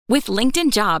With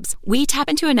LinkedIn Jobs, we tap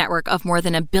into a network of more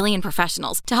than 1 billion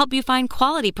professionals to help you find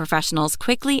quality professionals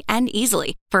quickly and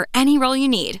easily for any role you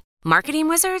need. Marketing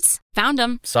wizards? Found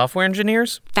them. Software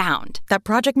engineers? Found. That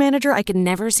project manager I could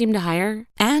never seem to hire?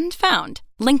 And found.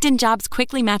 LinkedIn Jobs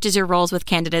quickly matches your roles with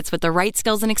candidates with the right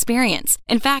skills and experience.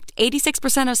 In fact,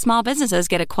 86% of small businesses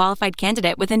get a qualified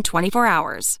candidate within 24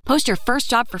 hours. Post your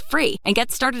first job for free and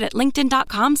get started at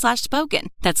linkedin.com/spoken.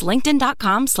 That's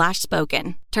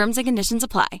linkedin.com/spoken. Terms and conditions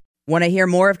apply. Want to hear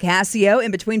more of Cassio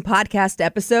in between podcast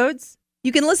episodes?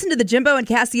 You can listen to the Jimbo and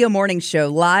Cassio Morning Show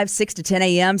live 6 to 10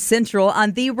 a.m. Central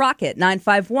on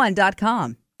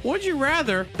therocket951.com. Would you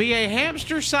rather be a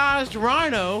hamster-sized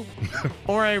rhino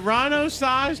or a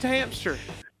rhino-sized hamster?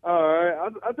 All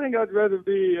right, I think I'd rather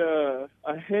be a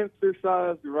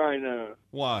hamster-sized rhino.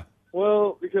 Why?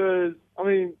 Well, because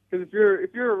if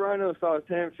you're a rhino-sized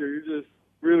hamster, you're just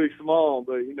really small,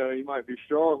 but you might be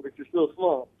strong, but you're still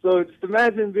small. So just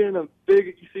imagine being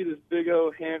you see this big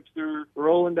old hamster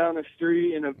rolling down the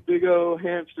street in a big old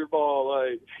hamster ball,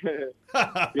 I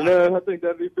think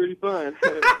that'd be pretty fun.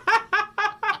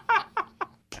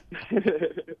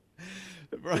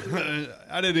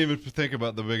 I didn't even think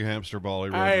about the big hamster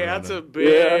ball. Hey, that's a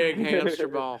big hamster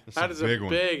ball. That is a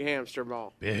big hamster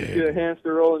ball. Big. You get a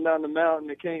hamster rolling down the mountain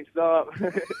that can't stop.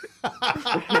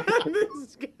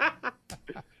 This guy.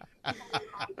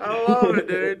 I love it,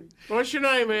 dude. What's your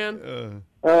name, man?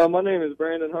 My name is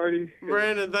Brandon Hardy.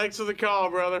 Brandon, thanks for the call,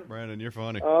 brother. Brandon, you're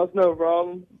funny. It's no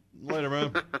problem. Later,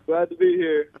 man. Glad to be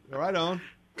here. Right on.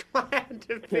 Glad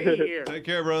to be here. Take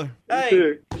care, brother.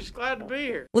 Hey, just glad to be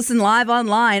here. Listen live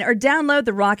online or download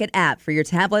the Rocket app for your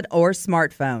tablet or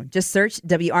smartphone. Just search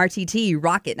WRTT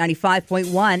Rocket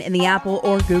 95.1 in the Apple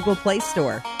or Google Play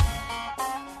Store.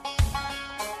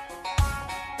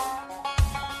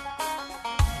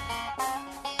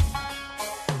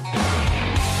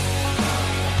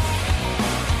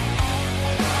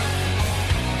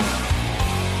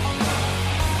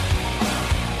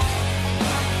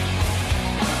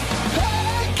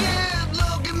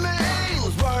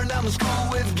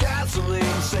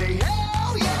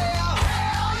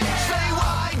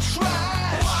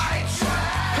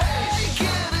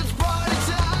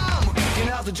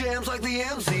 Jams like the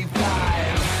MC5.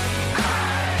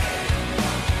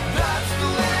 That's the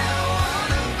way I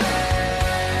wanna be.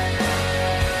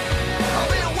 I'll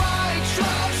be a white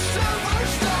trash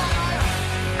superstar.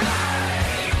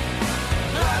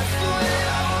 That's the way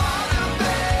I wanna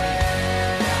be.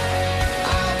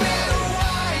 I'll be a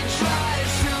white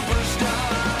trash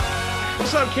superstar.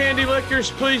 What's up, Candy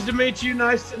Lickers? Pleased to meet you.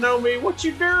 Nice to know me. What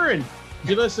you doing?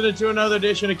 You're listening to another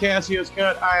edition of Cassio's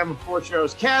Cut. I am, of course, your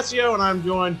host, Cassio, and I'm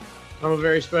joined by a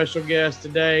very special guest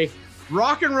today.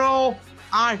 Rock and roll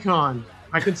icon.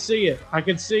 I can see it.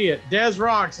 Des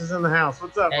Rocs is in the house.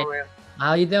 What's up, my man?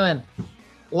 How you doing?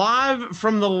 Live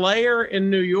from the Lair in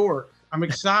New York. I'm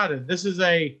excited. This is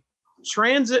a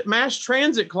mass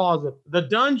transit closet. The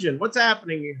dungeon. What's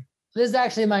happening here? This is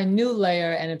actually my new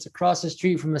lair, and it's across the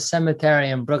street from a cemetery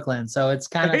in Brooklyn. So it's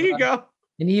kind of go.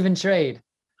 An even trade.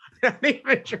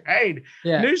 Even trade.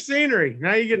 Yeah. New scenery.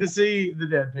 Now you get to see the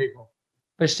dead people.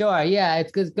 For sure. Yeah,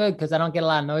 it's good because I don't get a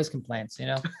lot of noise complaints,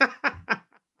 Did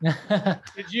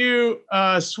you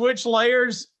switch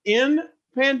layers in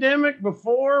pandemic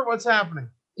before? What's happening?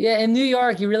 Yeah, in New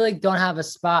York, you really don't have a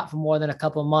spot for more than a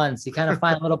couple months. You kind of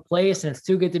find a little place and it's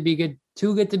too good to be good,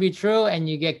 too good to be true, and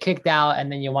you get kicked out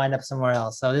and then you wind up somewhere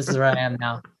else. So this is where I am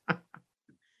now.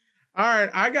 All right,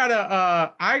 I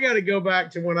gotta go back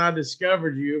to when I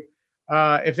discovered you.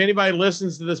 If anybody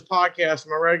listens to this podcast,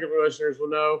 my regular listeners will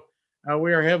know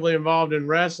we are heavily involved in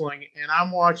wrestling, and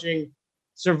I'm watching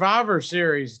Survivor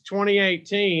Series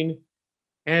 2018,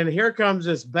 and here comes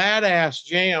this badass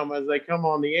jam as they come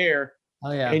on the air.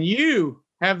 Oh yeah, and you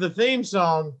have the theme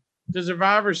song to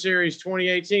Survivor Series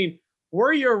 2018.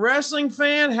 Were you a wrestling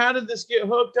fan? How did this get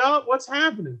hooked up? What's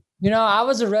happening? I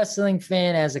was a wrestling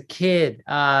fan as a kid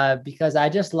because I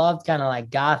just loved kind of like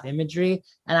goth imagery.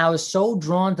 And I was so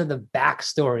drawn to the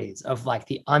backstories of like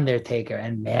The Undertaker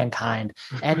and Mankind.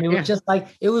 And it was just like,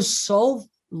 it was so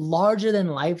larger than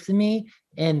life to me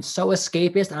and so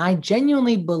escapist. And I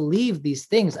genuinely believed these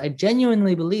things. I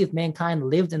genuinely believed Mankind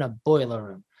lived in a boiler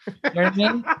room. You know what I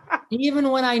mean? Even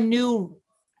when I knew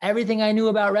everything I knew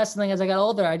about wrestling as I got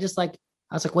older, I was like,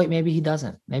 wait, maybe he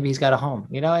doesn't. Maybe he's got a home,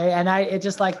 and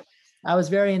I was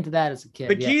very into that as a kid.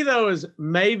 The key though is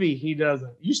maybe he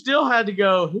doesn't. You still had to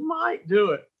go, he might do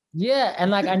it. Yeah.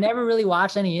 And like, I never really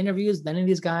watched any interviews with any of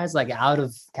these guys, like out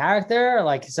of character.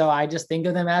 Like, so I just think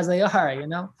of them as they are,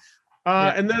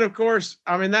 And then of course,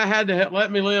 that had to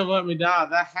Let Me Live, Let Me Die.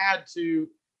 That had to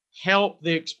help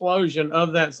the explosion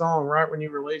of that song right when you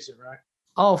release it, right?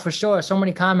 Oh, for sure. So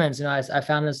many comments. You know, I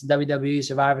found this WWE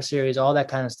Survivor Series, all that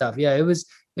kind of stuff. Yeah, it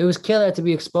was killer to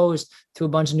be exposed to a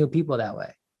bunch of new people that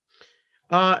way.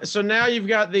 So now you've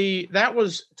got that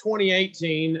was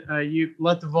 2018. You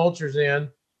let the vultures in.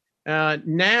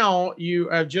 Now you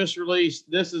have just released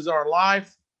This Is Our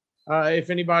Life. If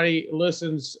anybody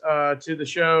listens to the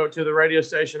show, to the radio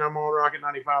station, I'm on Rocket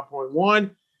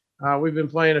 95.1. We've been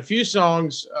playing a few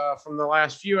songs from the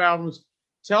last few albums.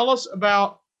 Tell us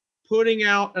about putting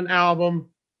out an album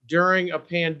during a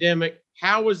pandemic.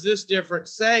 How was this different,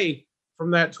 say,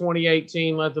 from that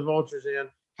 2018 Let the Vultures In?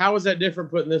 How was that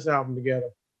different putting this album together?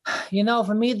 You know,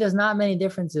 for me, there's not many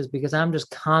differences because I'm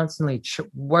just constantly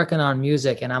working on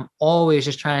music, and I'm always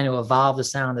just trying to evolve the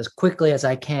sound as quickly as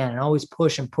I can and always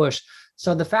push and push.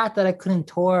 So the fact that I couldn't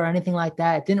tour or anything like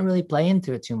that, it didn't really play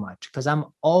into it too much because I'm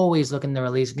always looking to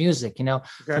release music. You know,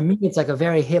 Okay. For me, it's like a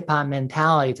very hip hop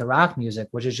mentality to rock music,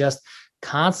 which is just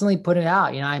constantly put it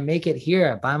out. You know, I make it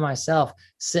here by myself,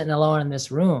 sitting alone in this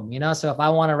room, you know? So if I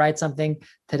want to write something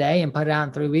today and put it out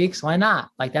in 3 weeks, why not?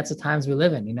 Like, that's the times we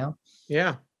live in, you know?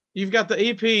 Yeah. You've got the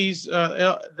EPs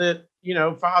that,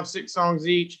 5-6 songs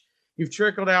each. You've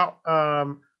trickled out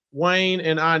Wayne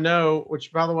and I Know,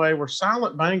 which, by the way, were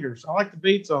silent bangers. I like the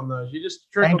beats on those. You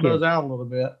just trickled those out a little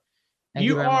bit. Thank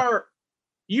you very much.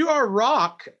 You are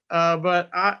rock, but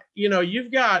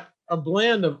you've got a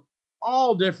blend of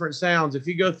all different sounds. If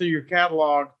you go through your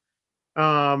catalog,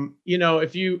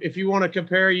 if you want to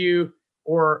compare you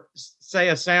or say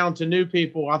a sound to new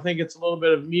people, I think it's a little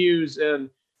bit of Muse and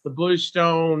the Blue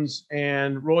Stones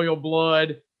and Royal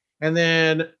Blood. And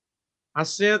then I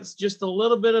sense just a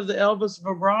little bit of the Elvis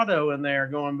vibrato in there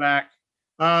going back.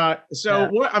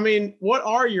 What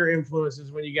are your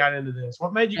influences when you got into this?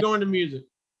 What made you go into music?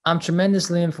 I'm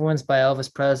tremendously influenced by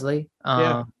Elvis Presley,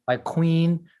 by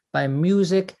Queen, by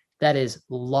music that is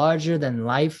larger than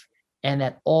life and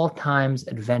at all times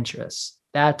adventurous.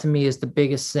 That to me is the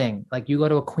biggest thing. Like, you go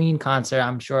to a Queen concert,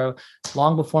 I'm sure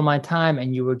long before my time,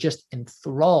 and you were just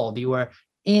enthralled. You were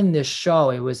in the show.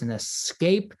 It was an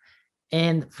escape.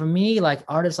 And for me, like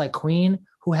artists like Queen,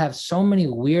 who have so many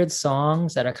weird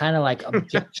songs that are kind of like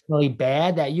objectionably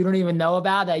bad that you don't even know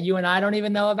about, that you and I don't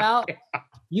even know about.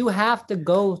 You have to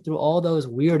go through all those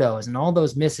weirdos and all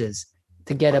those misses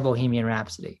to get a Bohemian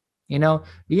Rhapsody. You know,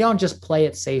 you don't just play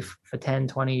it safe for 10,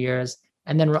 20 years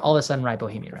and then all of a sudden write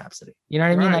Bohemian Rhapsody. You know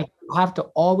what I mean? Right. Like, you have to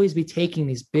always be taking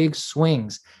these big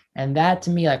swings. And that, to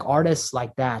me, like artists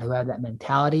like that, who have that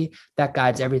mentality, that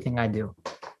guides everything I do.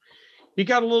 You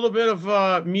got a little bit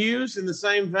of Muse in the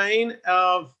same vein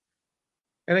of,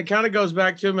 and it kind of goes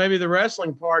back to maybe the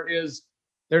wrestling part is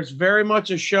there's very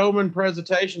much a showman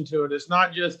presentation to it. It's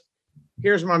not just,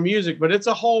 here's my music, but it's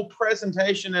a whole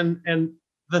presentation and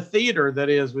the theater that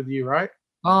is with you, right?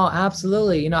 Oh,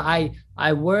 absolutely. You know,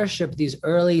 I worship these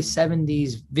early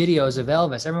 70s videos of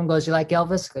Elvis. Everyone goes, you like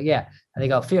Elvis? I go, yeah. And they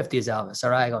go, 50s Elvis.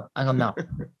 All right. I go, no.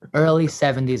 Early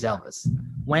 70s Elvis.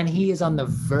 When he is on the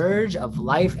verge of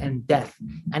life and death.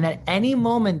 And at any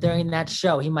moment during that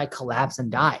show, he might collapse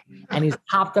and die. And he's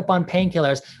hopped up on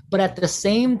painkillers. But at the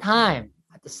same time,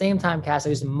 Cass,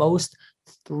 he's the most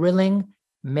thrilling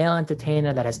male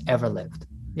entertainer that has ever lived.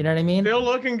 You know what I mean? Still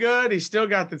looking good. He's still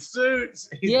got the suits.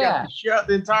 He's got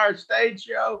the entire stage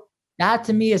show. That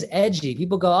to me is edgy.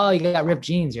 People go, oh, you got ripped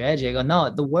jeans, you're edgy. I go, no,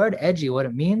 the word edgy, what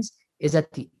it means is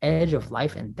at the edge of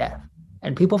life and death.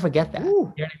 And people forget that.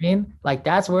 Ooh. You know what I mean? Like,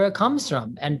 that's where it comes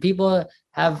from. And people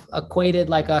have equated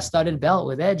like a studded belt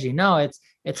with edgy. No,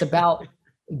 it's about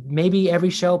maybe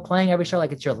playing every show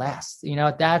like it's your last. You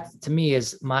know, that to me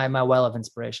is my well of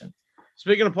inspiration.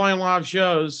 Speaking of playing live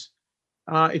shows,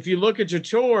 if you look at your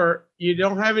tour, you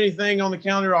don't have anything on the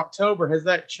calendar October. Has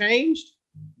that changed?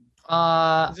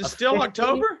 Is it still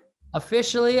October?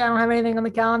 Officially, I don't have anything on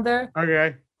the calendar.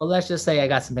 Okay. But let's just say I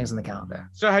got some things on the calendar.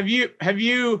 So have you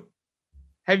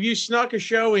snuck a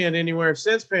show in anywhere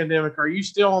since pandemic? Or are you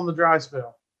still on the dry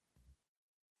spell?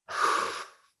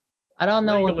 I don't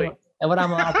know what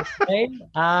I'm allowed to say.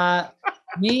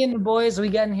 Me and the boys, we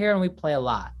get in here and we play a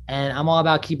lot. And I'm all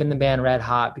about keeping the band red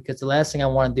hot because the last thing I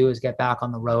want to do is get back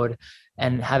on the road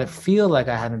and have it feel like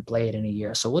I haven't played in a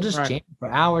year. So we'll just jam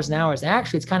for hours and hours. And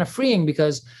actually, it's kind of freeing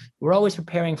because we're always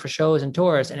preparing for shows and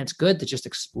tours. And it's good to just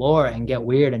explore and get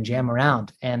weird and jam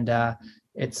around. And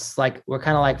it's like we're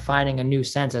kind of like finding a new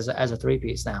sense as a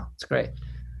three-piece now. It's great.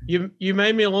 You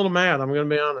made me a little mad. I'm going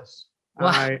to be honest.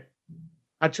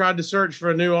 I tried to search for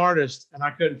a new artist and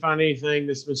I couldn't find anything.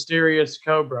 This Mysterious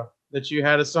Cobra that you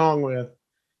had a song with.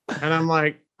 And I'm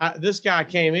like, this guy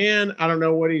came in. I don't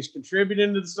know what he's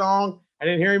contributing to the song. I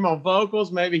didn't hear him on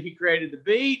vocals. Maybe he created the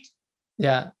beat.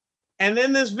 Yeah. And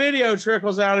then this video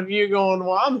trickles out of you going,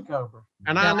 well, I'm the Cobra.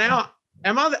 And I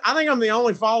think I'm the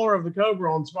only follower of the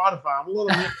Cobra on Spotify. I'm a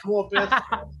little pissed.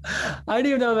 I didn't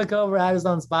even know the Cobra had his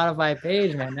own Spotify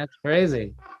page, man. That's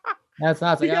crazy. That's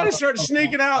not. You got to start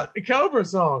sneaking out the Cobra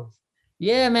songs.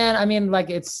 Yeah, man. I mean, like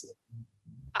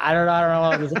I don't know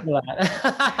what to say about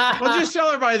that. Well, just tell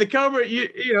everybody the Cobra,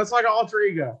 you know, it's like an alter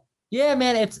ego. Yeah,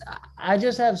 man. I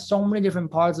just have so many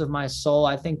different parts of my soul.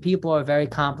 I think people are very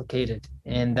complicated,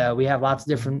 and we have lots of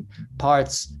different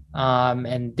parts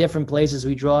and different places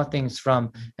we draw things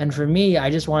from. And for me, I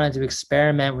just wanted to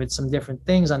experiment with some different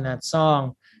things on that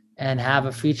song and have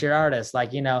a featured artist.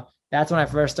 Like, you know, that's when I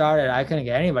first started. I couldn't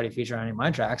get anybody featured on any of my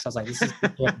tracks. I was like, this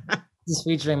is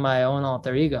featuring my own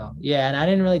alter ego. Yeah, and I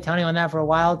didn't really tell anyone that for a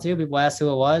while too. People asked who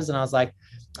it was, and I was like,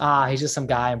 he's just some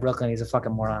guy in Brooklyn. He's a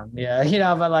fucking moron. Yeah, you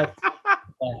know, but like.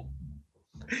 Yeah.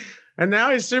 And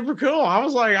now he's super cool. I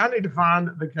was like, I need to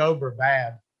find the Cobra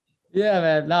bad. Yeah,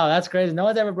 man. No, that's crazy. No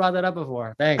one's ever brought that up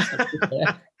before. Thanks.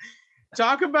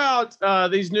 Talk about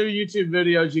these new YouTube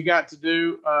videos you got to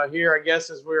do here, I guess,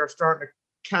 as we are starting to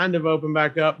kind of open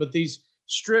back up, but these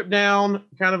stripped down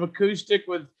kind of acoustic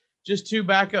with just two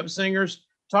backup singers.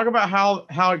 Talk about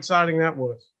how exciting that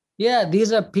was. Yeah,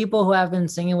 these are people who I've been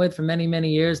singing with for many, many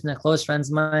years, and they're close friends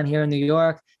of mine here in New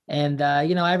York. And,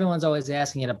 you know, everyone's always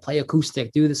asking you to play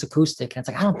acoustic, do this acoustic. And it's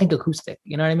like, I don't think acoustic,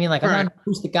 you know what I mean? Like, I'm not an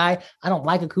acoustic guy. I don't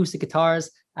like acoustic guitars.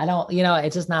 I don't, you know,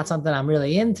 it's just not something I'm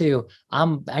really into.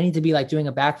 I need to be like doing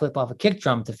a backflip off a kick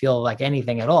drum to feel like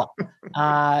anything at all.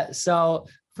 So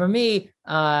for me,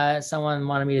 someone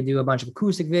wanted me to do a bunch of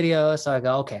acoustic videos. So I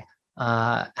go, okay,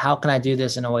 how can I do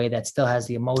this in a way that still has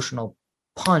the emotional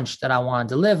punch that I want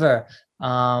to deliver?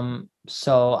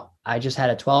 So I just had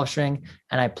a 12 string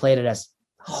and I played it as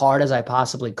hard as I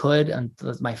possibly could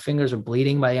until my fingers were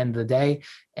bleeding by the end of the day.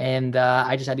 And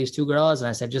I just had these two girls and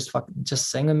I said, just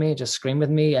sing with me, just scream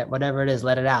with me at whatever it is,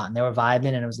 let it out. And they were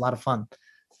vibing and it was a lot of fun.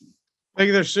 I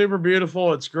think they're super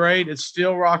beautiful. It's great. It's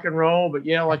still rock and roll, but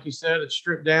yeah, like you said, it's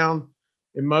stripped down,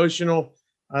 emotional.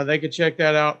 They could check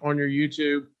that out on your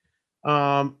YouTube.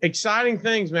 Exciting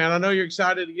things, man. I know you're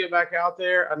excited to get back out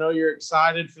there. I know you're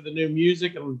excited for the new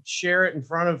music and share it in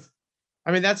front of,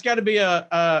 I mean, that's got to be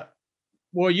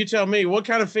well, you tell me, what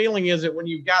kind of feeling is it when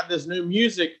you've got this new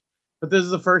music, but this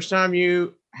is the first time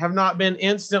you have not been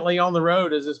instantly on the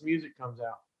road as this music comes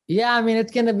out? Yeah, I mean,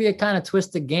 it's going to be a kind of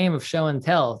twisted game of show and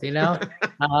tell, you know?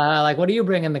 Like, what do you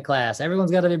bring in the class?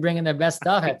 Everyone's got to be bringing their best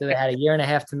stuff after they had a year and a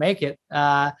half to make it.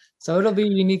 So it'll be a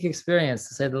unique experience,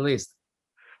 to say the least.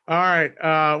 All right.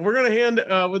 We're going to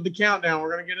end with the countdown.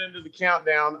 We're going to get into the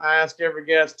countdown. I ask every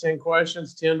guest 10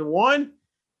 questions, 10 to 1.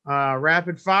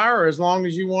 Rapid fire, or as long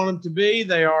as you want them to be.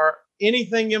 They are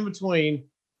anything in between,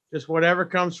 just whatever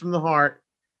comes from the heart.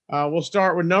 We'll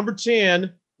start with number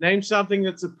 10. Name something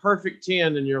that's a perfect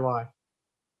 10 in your life.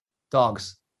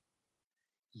 Dogs.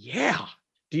 Yeah.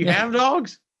 Do you have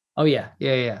dogs? Oh, yeah.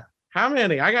 Yeah. How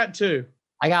many? I got 2.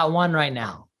 I got 1 right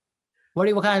now. What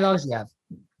kind of dogs do you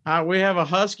have? We have a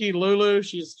husky, Lulu.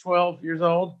 She's 12 years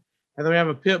old. And then we have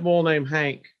a pit bull named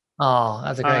Hank. Oh,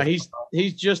 that's a great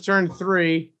he's just turned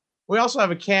 3. We also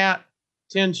have a cat,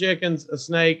 10 chickens, a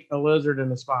snake, a lizard,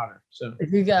 and a spider. So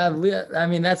if you got, I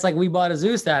mean, that's like we bought a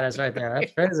zoo status right there.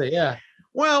 That's crazy. Yeah.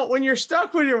 Well, when you're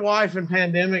stuck with your wife in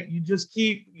pandemic, you just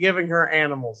keep giving her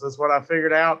animals. That's what I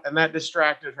figured out. And that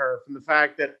distracted her from the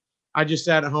fact that I just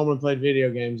sat at home and played video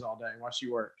games all day while she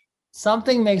worked.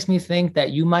 Something makes me think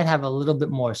that you might have a little bit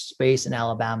more space in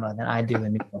Alabama than I do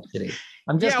in New York City.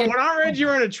 When I read you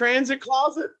were in a transit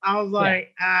closet, I was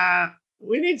like,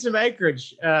 we need some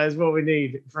acreage is what we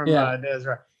need from Des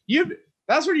Rocs.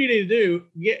 That's what you need to do.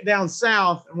 Get down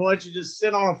south and we'll let you just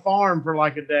sit on a farm for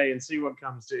like a day and see what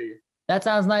comes to you. That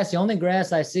sounds nice. The only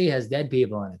grass I see has dead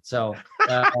people in it. So,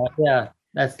 yeah.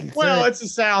 It's the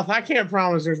South. I can't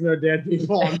promise there's no dead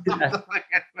people on it.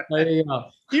 There you go.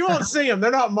 You won't see them.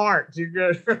 They're not marked. You're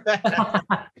good for that.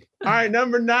 All right,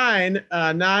 number 9.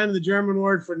 9, the German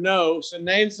word for no. So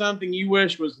name something you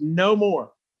wish was no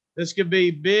more. This could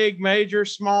be big, major,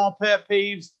 small, pet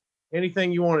peeves,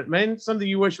 anything you wanted. Man, something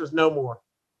you wish was no more.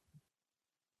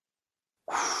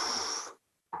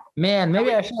 Man,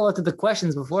 maybe I should have looked at the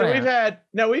questions before. So we've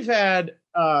had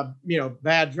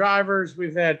bad drivers.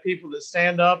 We've had people that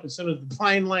stand up as soon as the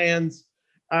plane lands.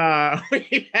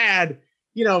 We've had,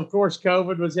 of course,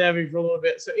 COVID was heavy for a little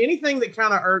bit. So anything that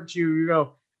kind of irks you,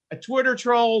 Twitter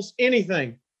trolls,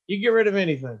 anything, you get rid of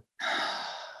anything.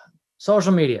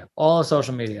 Social media, all of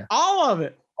social media, all of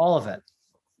it.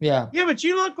 Yeah. Yeah, but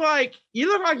you look like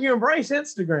you embrace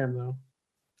Instagram though.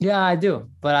 Yeah, I do,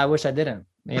 but I wish I didn't.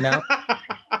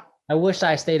 I wish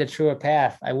I stayed a truer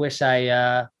path. I wish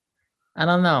I I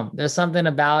don't know. There's something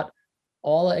about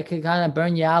it could kind of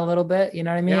burn you out a little bit. You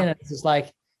know what I mean? Yeah. And it's just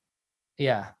like,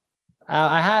 yeah.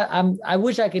 I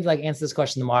wish I could like answer this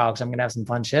question tomorrow because I'm gonna have some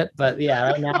fun shit. But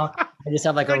yeah, right now I just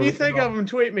have like When you think of them,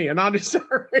 tweet me and I'll just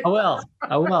start. I will.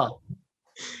 All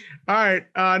right.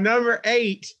 Number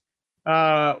 8.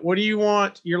 What do you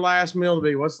want your last meal to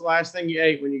be? What's the last thing you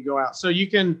ate when you go out? So you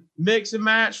can mix and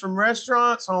match from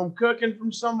restaurants, home cooking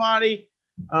from somebody,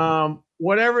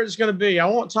 whatever it's going to be. I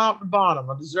want top to bottom.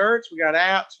 Desserts, we got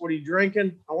apps. What are you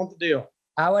drinking? I want the deal.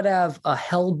 I would have a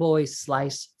Hellboy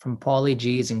slice from Paulie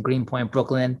G's in Greenpoint,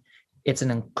 Brooklyn. It's an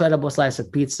incredible slice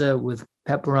of pizza with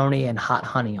pepperoni and hot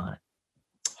honey on it.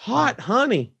 Hot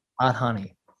honey? Hot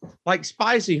honey. Like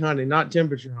spicy honey, not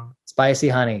temperature honey. Spicy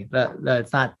honey.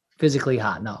 It's not physically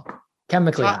hot, no.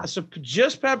 Chemically hot. So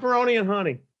just pepperoni and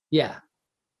honey. Yeah.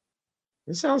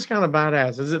 It sounds kind of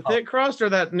badass. Is it thick crust or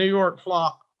that New York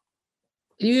flop?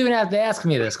 You even have to ask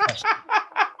me this question.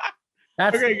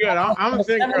 Okay, good. I'm a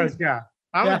thick crust guy.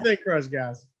 I'm a thick crust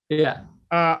guy. Yeah.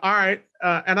 All right.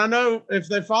 And I know if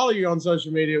they follow you on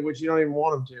social media, which you don't even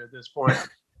want them to at this point,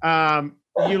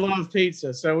 you love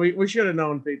pizza. So we should have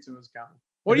known pizza was coming.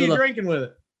 What are you drinking with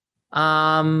it?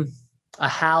 A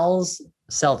Hal's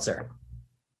seltzer.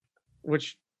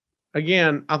 Which,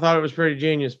 again, I thought it was pretty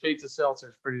genius. Pizza seltzer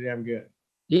is pretty damn good.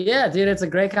 Yeah, dude, it's a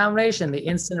great combination. The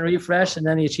instant refresh, and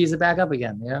then you cheese it back up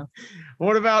again. Yeah.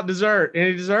 What about dessert?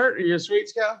 Any dessert? Are you a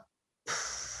sweets guy?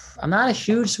 I'm not a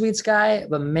huge sweets guy,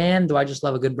 but man, do I just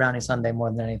love a good brownie sundae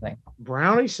more than anything.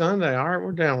 Brownie sundae. All right,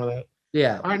 we're down with that.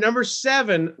 Yeah. All right, number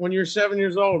 7. When you're 7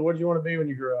 years old, what did you want to be when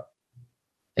you grew up?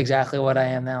 Exactly what I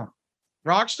am now.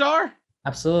 Rock star?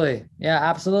 Absolutely. Yeah,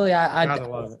 absolutely. I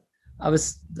love it. I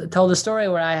was told a story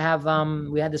where I have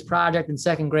we had this project in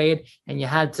 2nd grade, and you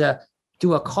had to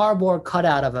do a cardboard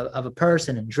cutout of a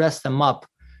person and dress them up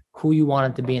who you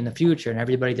wanted to be in the future. And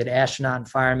everybody did astronaut and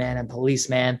fireman and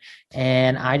policeman.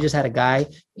 And I just had a guy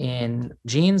in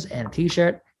jeans and a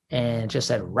t-shirt and it just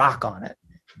said rock on it.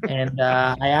 And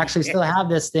I actually still have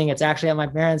this thing. It's actually at my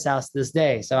parents' house this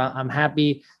day. So I'm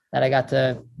happy that I got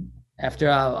to, after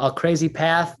a crazy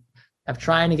path of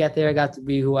trying to get there, I got to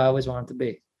be who I always wanted to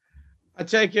be. I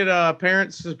take it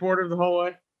parents supportive the whole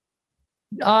way?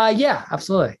 Yeah,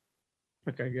 absolutely.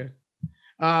 Okay, good.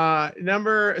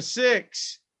 Number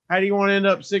 6. How do you want to end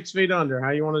up 6 feet under? How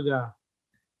do you want to die?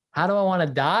 How do I want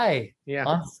to die? Yeah.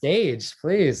 On stage,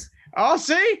 please. Oh,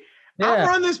 see? Yeah. I've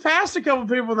run this past a couple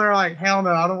people and they're like, hell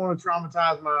no, I don't want to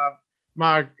traumatize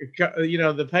my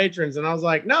the patrons. And I was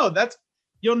like, no,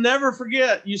 you'll never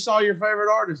forget you saw your favorite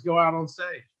artist go out on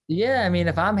stage. Yeah, I mean,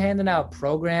 if I'm handing out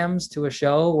programs to a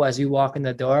show as you walk in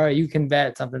the door, you can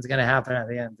bet something's going to happen at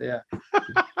the end. Yeah.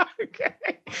 Okay.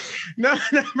 No,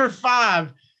 number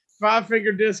 5,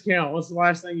 5-figure discount. What's the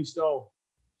last thing you stole?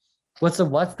 What's the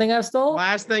what thing I stole?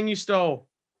 Last thing you stole.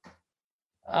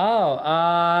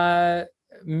 Oh,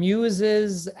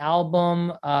 Muse's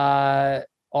album,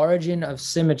 Origin of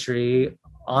Symmetry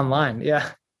online.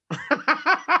 Yeah.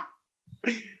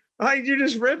 Like you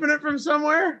just ripping it from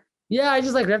somewhere? Yeah, I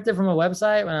just like ripped it from a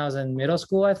website when I was in middle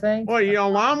school, I think. What, you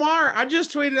on LimeWire? I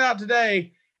just tweeted out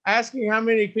today asking how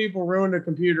many people ruined a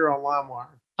computer on LimeWire.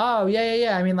 Oh,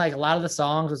 yeah. I mean, like a lot of the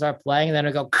songs would start playing and then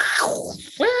it would go,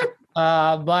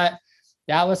 but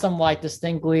that was some like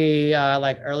distinctly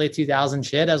like early 2000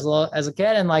 shit as a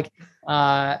kid. And like,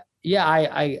 yeah,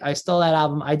 I stole that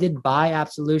album. I did buy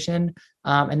Absolution.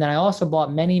 And then I also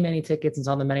bought many tickets and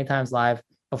saw them many times live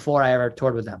before I ever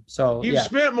toured with them. So you've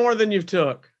spent more than you've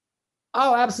took.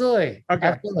 Oh, absolutely. Okay.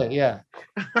 Absolutely. Yeah.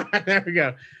 There we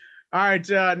go. All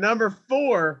right. Number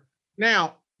 4.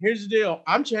 Now, here's the deal.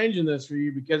 I'm changing this for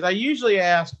you because I usually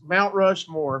ask Mount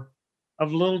Rushmore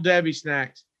of Little Debbie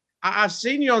snacks. I've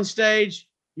seen you on stage.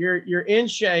 You're in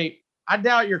shape. I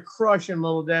doubt you're crushing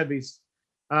Little Debbie's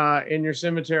in your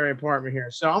cemetery apartment here.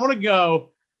 So I'm going to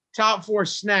go top 4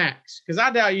 snacks because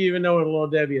I doubt you even know what a Little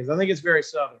Debbie is. I think it's very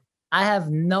Southern. I have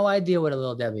no idea what a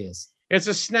Little Debbie is. It's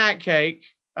a snack cake,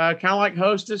 kind of like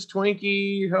Hostess,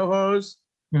 Twinkie, Ho-Hos,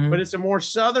 but it's a more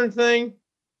Southern thing.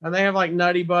 And they have like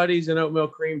Nutty Buddies and oatmeal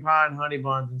cream pie and honey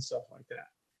buns and stuff like that.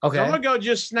 Okay. So I'm going to go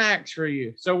just snacks for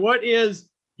you. So what is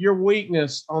your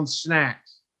weakness on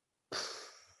snacks?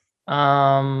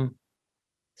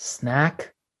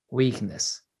 Snack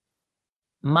weakness.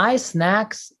 My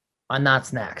snacks are not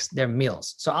snacks. They're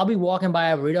meals. So I'll be walking by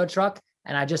a burrito truck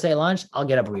and I just say lunch, I'll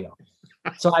get a burrito.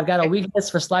 So I've got a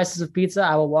weakness for slices of pizza.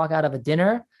 I will walk out of a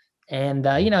dinner and,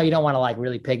 you don't want to like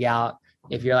really pig out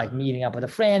if you're like meeting up with a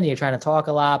friend and you're trying to talk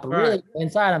a lot, but really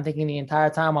inside I'm thinking the entire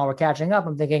time while we're catching up,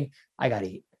 I'm thinking I got to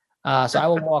eat. So I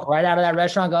will walk right out of that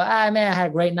restaurant, go, man, I had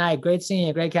a great night, great seeing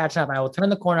you, great catching up. And I will turn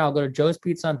the corner. I'll go to Joe's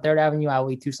Pizza on 3rd Avenue. I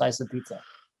will eat 2 slices of pizza.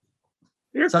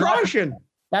 You're So crushing.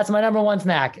 That's my number one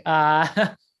snack.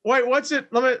 Wait, what's in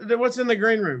the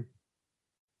green room?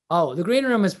 Oh, the green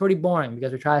room is pretty boring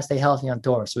because we try to stay healthy on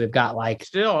tour. So we've got like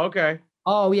Still okay.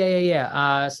 Oh,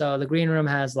 yeah. So the green room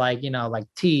has like, like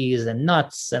teas and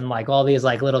nuts and like all these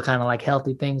like little kind of like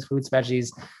healthy things, fruits,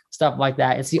 veggies, stuff like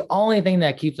that. It's the only thing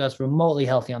that keeps us remotely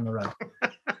healthy on the road.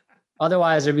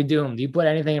 Otherwise, it'd be doomed. You put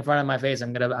anything in front of my face,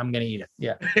 I'm gonna eat it.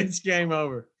 Yeah. It's game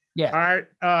over. Yeah. All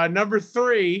right. Number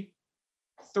 3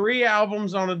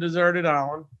 albums on a deserted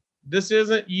island. This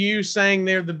isn't you saying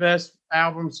they're the best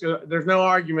albums. There's no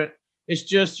argument. It's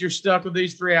just you're stuck with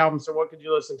these 3 albums. So what could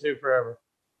you listen to forever?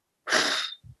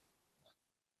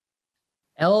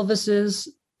 Elvis's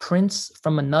Prince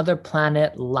from Another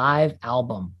Planet live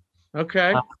album.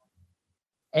 Okay.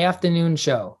 Afternoon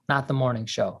show, not the morning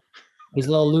show. He's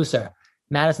a little looser.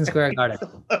 Madison Square Garden.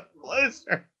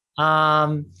 Looser.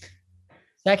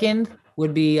 Second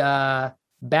would be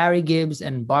Barry Gibbs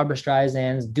and Barbra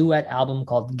Streisand's duet album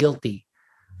called Guilty.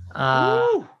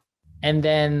 And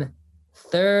then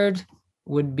third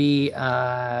would be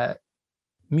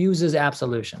Muse's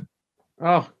Absolution.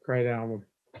 Oh, great album.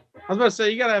 I was about to say,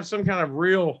 you got to have some kind of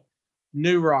real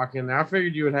new rock in there. I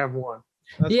figured you would have one.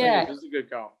 That's a good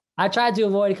call. I tried to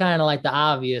avoid kind of like the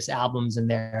obvious albums in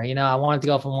there. I wanted to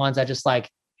go for ones that just like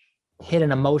hit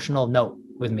an emotional note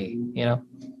with me,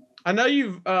 I know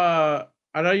you've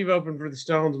opened for the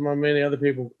Stones among many other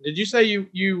people. Did you say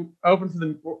you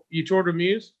opened for you toured with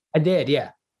Muse? I did,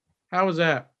 yeah. How was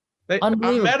that? I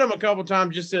met them a couple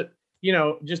times just at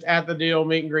the deal,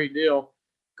 meet and greet deal.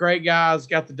 Great guys,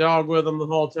 got the dog with them the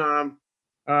whole time.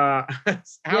 How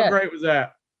great was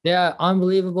that? Yeah,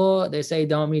 unbelievable. They say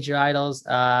don't meet your idols.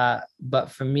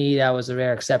 But for me, that was a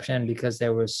rare exception because they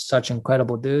were such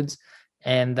incredible dudes.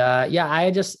 And I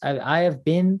have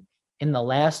been in the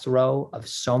last row of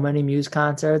so many Muse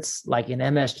concerts, like in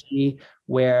MSG,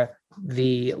 where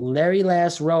the very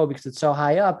last row, because it's so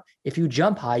high up, if you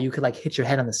jump high, you could like hit your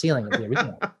head on the ceiling of the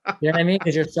arena. You know what I mean?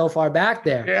 Because you're so far back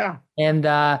there. Yeah. And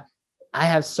I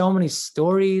have so many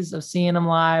stories of seeing them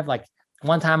live. Like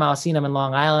one time I was seeing them in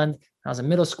Long Island. I was in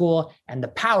middle school and the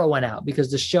power went out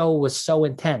because the show was so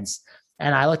intense.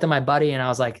 And I looked at my buddy and I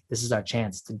was like, this is our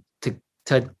chance to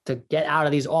get out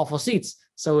of these awful seats.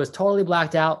 So it was totally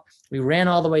blacked out. We ran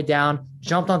all the way down,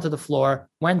 jumped onto the floor,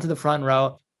 went to the front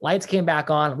row. Lights came back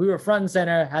on. We were front and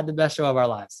center, had the best show of our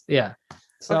lives. Yeah.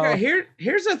 So, okay,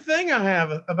 here's a thing I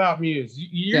have about Muse.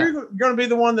 You're going to be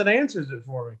the one that answers it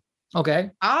for me. Okay.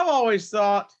 I've always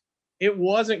thought it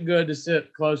wasn't good to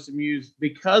sit close to Muse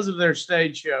because of their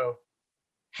stage show.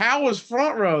 How was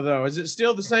front row, though? Is it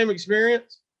still the same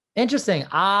experience? Interesting.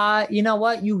 You know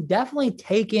what? You definitely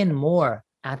take in more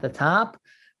at the top.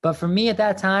 But for me at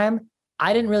that time,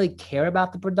 I didn't really care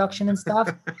about the production and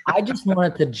stuff. I just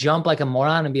wanted to jump like a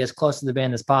moron and be as close to the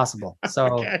band as possible.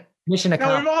 So mission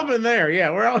accomplished. No, we've all been there. Yeah,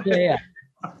 we're all. Yeah.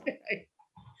 Okay.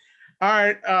 All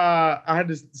right. I had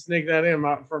to sneak that in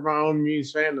for my own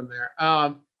Muse fandom there.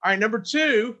 All right. Number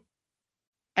 2,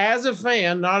 as a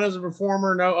fan, not as a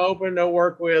performer, no open, no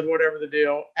work with, whatever the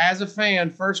deal. As a fan,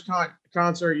 first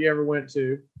concert you ever went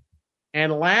to,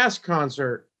 and last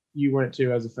concert you went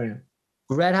to as a fan.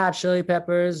 Red Hot Chili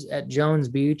Peppers at Jones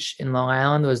Beach in Long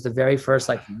Island was the very first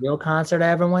like real concert I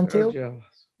ever went to.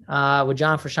 With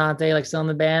John Frusciante like still in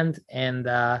the band, and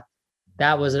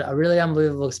that was a really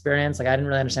unbelievable experience. Like I didn't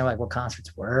really understand like what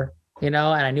concerts were, and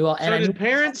I knew all. So did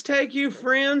parents take you,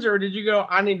 friends, or did you go?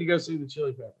 I need to go see the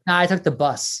Chili Peppers. No, I took the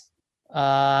bus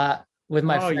with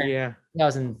my friend. Yeah, I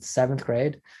was in 7th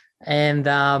grade, and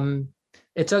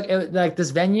like this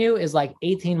venue is like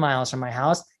 18 miles from my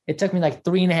house. It took me like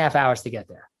 3.5 hours to get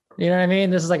there. You know what I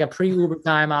mean? This is like a pre-Uber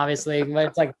time, obviously, but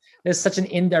it's like there's such an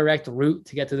indirect route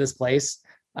to get to this place.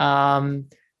 But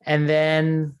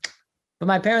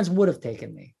my parents would have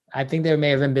taken me. I think they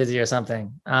may have been busy or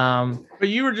something. But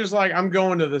you were just like, I'm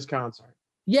going to this concert.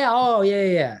 Yeah. Oh,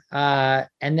 yeah.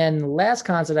 And then the last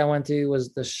concert I went to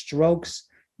was the Strokes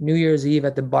New Year's Eve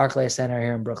at the Barclays Center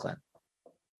here in Brooklyn.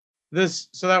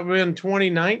 So that would be in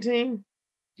 2019?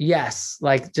 Yes.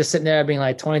 Like just sitting there being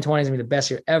like 2020 is going to be the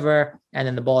best year ever. And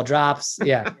then the ball drops.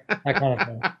 Yeah. That kind of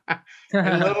thing.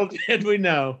 And little did we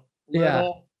know.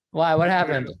 Yeah. Why? What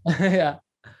happened? Yeah.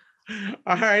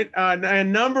 All right.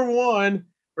 And number 1,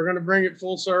 we're going to bring it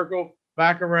full circle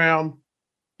back around.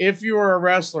 If you were a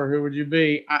wrestler, who would you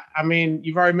be? I mean,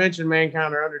 you've already mentioned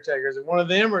Mankind or Undertaker. Is it one of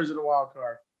them or is it a wild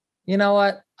card? You know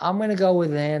what? I'm going to go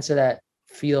with an answer that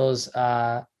feels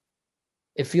kind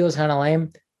of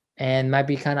lame and might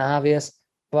be kind of obvious,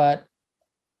 but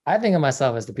I think of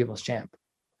myself as the people's champ.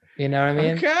 You know what I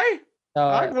mean? Okay. So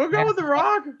All right, we'll go with The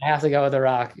Rock. I have to go with The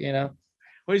Rock, you know?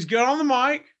 Well, he's good on the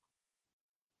mic.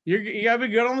 You gotta be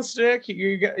good on the stick.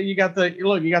 You got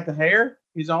the hair.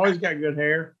 He's always got good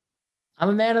hair. I'm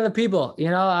a man of the people, you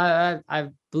know. I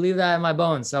believe that in my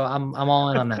bones, so I'm all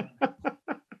in on that.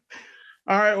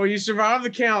 All right. Well, you survived the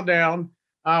countdown.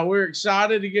 We're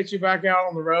excited to get you back out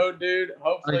on the road, dude.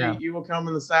 Hopefully, you will come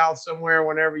in the South somewhere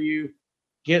whenever you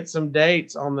get some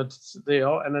dates on the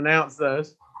deal and announce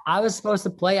those. I was supposed to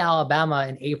play Alabama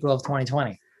in April of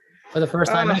 2020 for the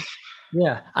first time.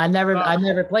 Yeah, I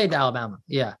never played Alabama.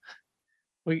 Yeah.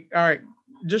 All right.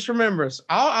 Just remember us.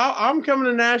 I'm coming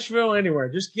to Nashville anywhere.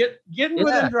 Just getting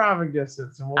within driving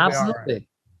distance, and we'll absolutely. Be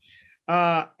all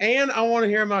right. And I want to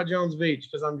hear about Jones Beach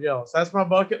because I'm jealous. That's my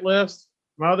bucket list.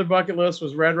 My other bucket list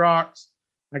was Red Rocks.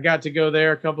 I got to go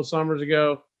there a couple summers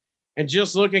ago, and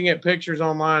just looking at pictures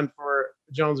online for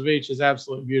Jones Beach is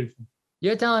absolutely beautiful.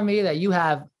 You're telling me that you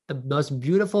have the most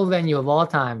beautiful venue of all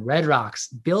time, Red Rocks,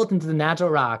 built into the natural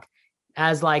rock,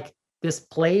 as like this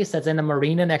place that's in a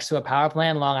marina next to a power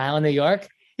plant in Long Island, New York.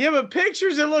 Yeah, but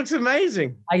pictures, it looks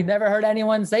amazing. I never heard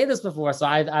anyone say this before, so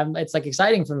I'm it's like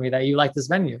exciting for me that you like this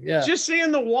venue. Yeah, just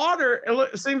seeing the water,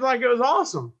 it seems like it was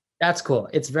awesome. That's cool.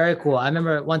 It's very cool. I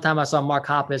remember one time I saw Mark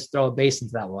Hoppus throw a bass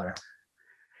into that water.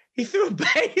 He threw a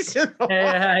bass in the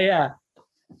water.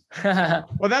 Yeah.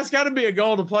 Well, that's got to be a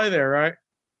goal to play there, right?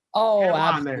 Oh,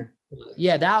 absolutely.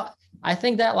 Yeah, I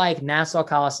think that like Nassau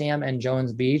Coliseum and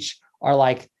Jones Beach are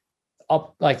like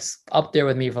up there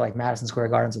with me for like Madison Square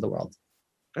Gardens of the world.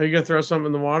 Are you gonna throw something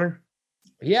in the water?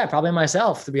 Yeah, probably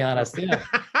myself, to be honest. Yeah.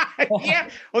 Yeah.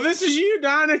 Well, this is you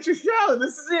dying at your show.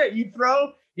 This is it.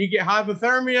 You get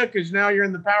hypothermia because now you're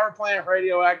in the power plant,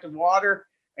 radioactive water,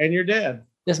 and you're dead.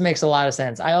 This makes a lot of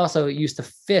sense. I also used to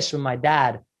fish with my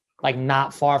dad, like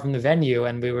not far from the venue,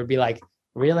 and we would be like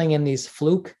reeling in these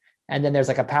fluke. And then there's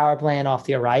like a power plant off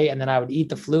to your right. And then I would eat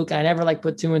the fluke. I never like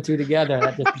put 2 and 2 together.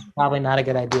 That just is probably not a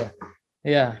good idea.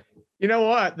 Yeah. You know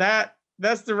what?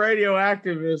 That's the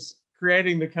radioactive is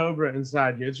creating the cobra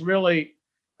inside you. It's really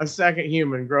a second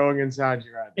human growing inside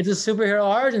you right now. It's a superhero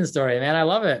origin story, man. I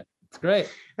love it. It's great.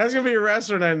 That's going to be your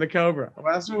wrestler name, the Cobra.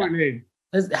 Well, that's what we need.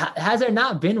 Has there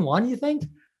not been one, you think?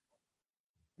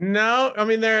 No. I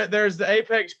mean, there's the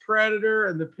apex predator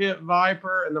and the pit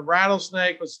viper and the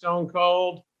rattlesnake with Stone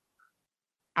Cold.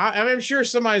 I'm sure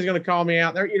somebody's going to call me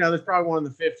out there. You know, there's probably one in the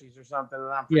 50s or something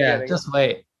that I'm forgetting. Yeah, just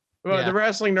wait. Well, the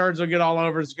wrestling nerds will get all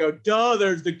over us and go, duh,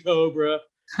 there's the Cobra.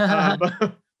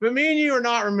 But me and you are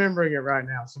not remembering it right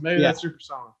now. So maybe that's your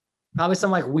persona. Probably some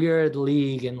like weird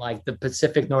league in like the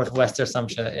Pacific Northwest or some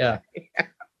shit. Yeah.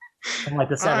 Like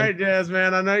the 70s. All right, Des,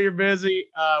 man. I know you're busy.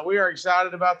 We are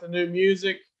excited about the new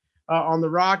music on the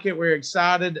Rocket. We're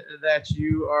excited that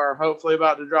you are hopefully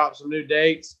about to drop some new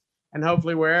dates. And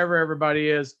hopefully wherever everybody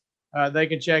is, they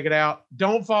can check it out.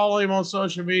 Don't follow him on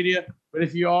social media. But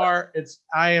if you are,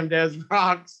 I am Des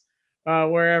Rocs.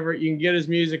 Wherever you can get his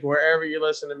music, wherever you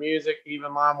listen to music,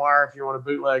 even LimeWire if you want to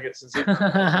bootleg it. Since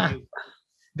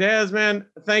Des, man,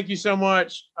 thank you so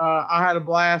much. I had a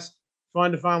blast.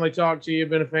 Fun to finally talk to you.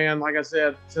 Been a fan, like I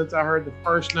said, since I heard the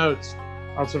first notes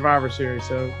on Survivor Series.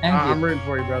 So I'm rooting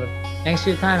for you, brother. Thanks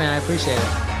for your time, man. I appreciate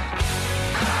it.